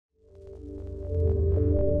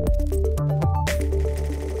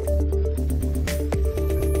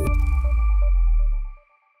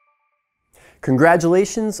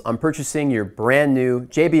Congratulations on purchasing your brand new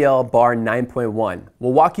JBL Bar 9.1.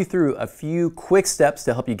 We'll walk you through a few quick steps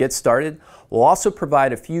to help you get started. We'll also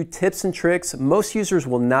provide a few tips and tricks most users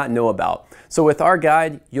will not know about. So with our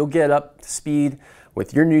guide, you'll get up to speed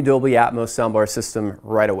with your new Dolby Atmos soundbar system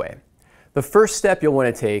right away. The first step you'll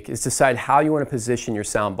want to take is decide how you want to position your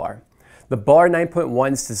soundbar. The Bar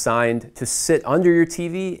 9.1 is designed to sit under your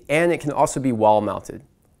TV, and it can also be wall mounted.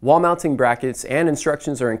 Wall mounting brackets and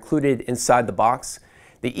instructions are included inside the box.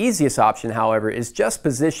 The easiest option, however, is just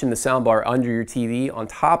position the soundbar under your TV on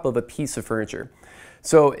top of a piece of furniture.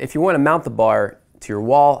 So if you want to mount the bar to your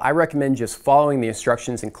wall, I recommend just following the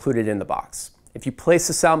instructions included in the box. If you place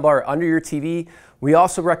the soundbar under your TV, we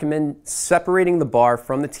also recommend separating the bar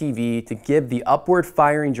from the TV to give the upward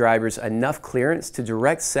firing drivers enough clearance to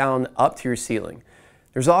direct sound up to your ceiling.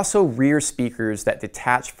 There's also rear speakers that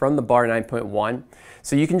detach from the Bar 9.1,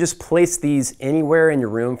 so you can just place these anywhere in your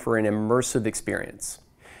room for an immersive experience.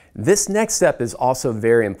 This next step is also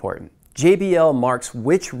very important. JBL marks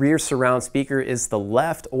which rear surround speaker is the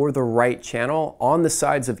left or the right channel on the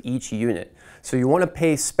sides of each unit, so you want to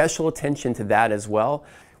pay special attention to that as well.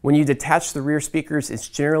 When you detach the rear speakers, it's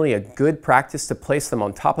generally a good practice to place them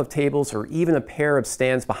on top of tables or even a pair of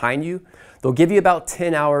stands behind you. They'll give you about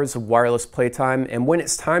 10 hours of wireless playtime, and when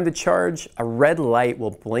it's time to charge, a red light will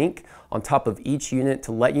blink on top of each unit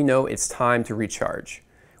to let you know it's time to recharge.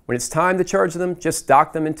 When it's time to charge them, just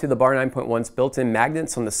dock them into the Bar 9.1's built-in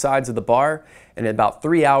magnets on the sides of the bar, and in about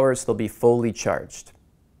 3 hours, they'll be fully charged.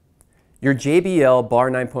 Your JBL Bar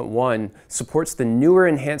 9.1 supports the newer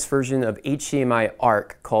enhanced version of HDMI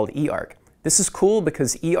ARC called eARC. This is cool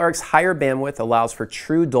because eARC's higher bandwidth allows for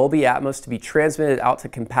true Dolby Atmos to be transmitted out to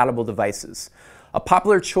compatible devices. A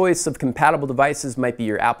popular choice of compatible devices might be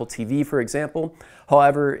your Apple TV, for example.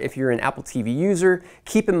 However, if you're an Apple TV user,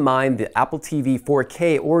 keep in mind that Apple TV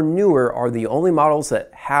 4K or newer are the only models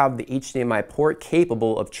that have the HDMI port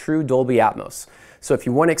capable of true Dolby Atmos. So if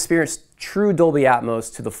you want to experience true Dolby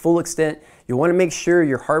Atmos to the full extent, you want to make sure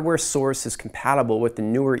your hardware source is compatible with the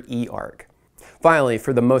newer eARC. Finally,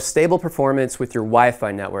 for the most stable performance with your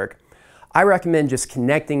Wi-Fi network, I recommend just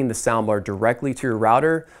connecting the soundbar directly to your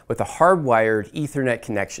router with a hardwired Ethernet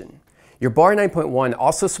connection. Your Bar 9.1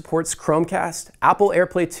 also supports Chromecast, Apple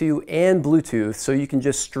AirPlay 2, and Bluetooth, so you can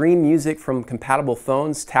just stream music from compatible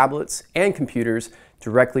phones, tablets, and computers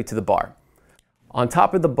directly to the bar. On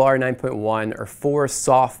top of the Bar 9.1 are 4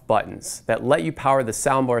 soft buttons that let you power the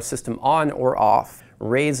soundbar system on or off,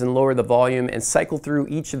 raise and lower the volume, and cycle through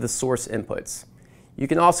each of the source inputs. You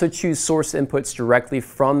can also choose source inputs directly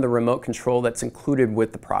from the remote control that's included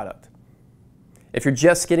with the product. If you're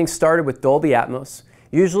just getting started with Dolby Atmos,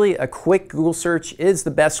 usually a quick Google search is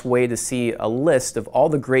the best way to see a list of all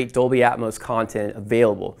the great Dolby Atmos content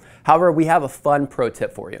available. However, we have a fun pro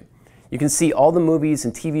tip for you. You can see all the movies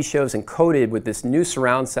and TV shows encoded with this new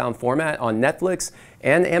surround sound format on Netflix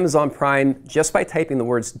and Amazon Prime just by typing the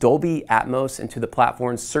words Dolby Atmos into the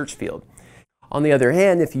platform's search field. On the other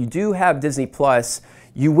hand, if you do have Disney+,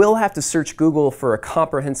 you will have to search Google for a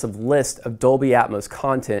comprehensive list of Dolby Atmos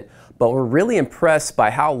content, but we're really impressed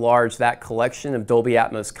by how large that collection of Dolby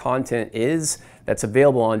Atmos content is that's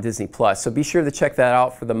available on Disney+. So be sure to check that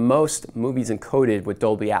out for the most movies encoded with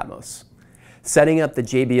Dolby Atmos. Setting up the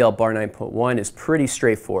JBL Bar 9.1 is pretty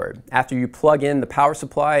straightforward. After you plug in the power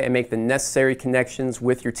supply and make the necessary connections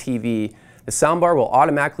with your TV, the soundbar will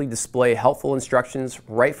automatically display helpful instructions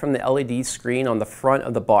right from the LED screen on the front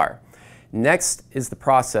of the bar. Next is the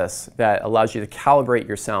process that allows you to calibrate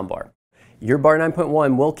your soundbar. Your Bar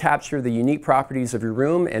 9.1 will capture the unique properties of your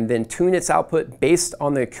room and then tune its output based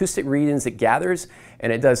on the acoustic readings it gathers,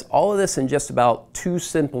 and it does all of this in just about 2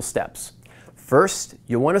 simple steps. First,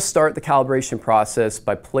 you'll want to start the calibration process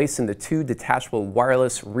by placing the 2 detachable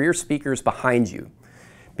wireless rear speakers behind you.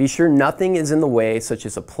 Be sure nothing is in the way, such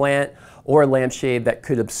as a plant or a lampshade that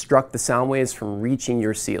could obstruct the sound waves from reaching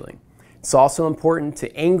your ceiling. It's also important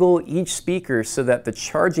to angle each speaker so that the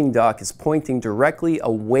charging dock is pointing directly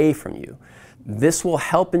away from you. This will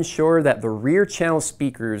help ensure that the rear channel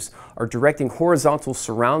speakers are directing horizontal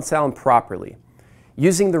surround sound properly.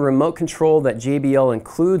 Using the remote control that JBL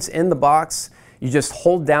includes in the box, you just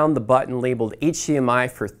hold down the button labeled HDMI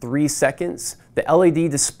for 3 seconds. The LED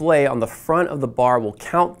display on the front of the bar will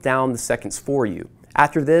count down the seconds for you.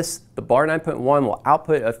 After this, the Bar 9.1 will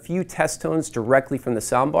output a few test tones directly from the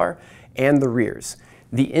soundbar and the rears.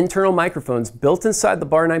 The internal microphones built inside the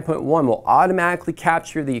Bar 9.1 will automatically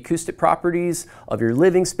capture the acoustic properties of your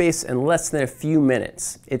living space in less than a few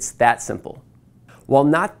minutes. It's that simple. While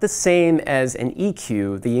not the same as an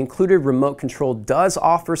EQ, the included remote control does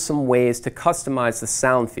offer some ways to customize the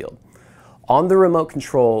sound field. On the remote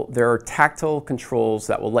control, there are tactile controls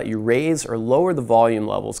that will let you raise or lower the volume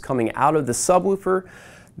levels coming out of the subwoofer.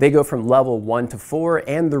 They go from level 1 to 4,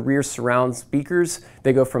 and the rear surround speakers,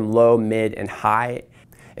 they go from low, mid, and high.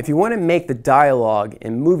 If you want to make the dialogue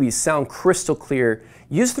in movies sound crystal clear,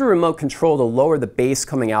 use the remote control to lower the bass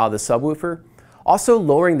coming out of the subwoofer. Also,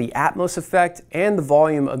 lowering the Atmos effect and the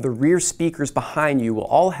volume of the rear speakers behind you will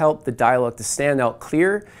all help the dialogue to stand out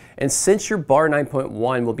clear. And since your Bar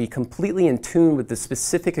 9.1 will be completely in tune with the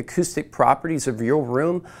specific acoustic properties of your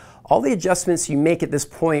room, all the adjustments you make at this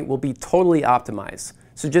point will be totally optimized.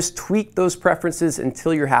 So just tweak those preferences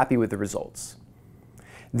until you're happy with the results.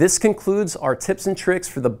 This concludes our tips and tricks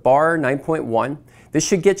for the Bar 9.1. This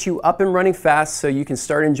should get you up and running fast so you can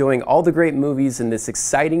start enjoying all the great movies in this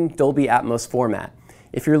exciting Dolby Atmos format.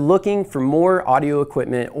 If you're looking for more audio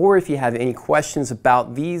equipment, or if you have any questions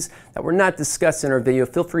about these that were not discussed in our video,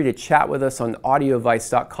 feel free to chat with us on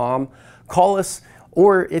audiovice.com. Call us,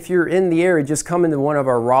 or if you're in the area, just come into one of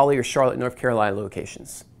our Raleigh or Charlotte, North Carolina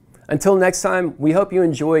locations. Until next time, we hope you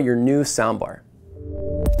enjoy your new soundbar.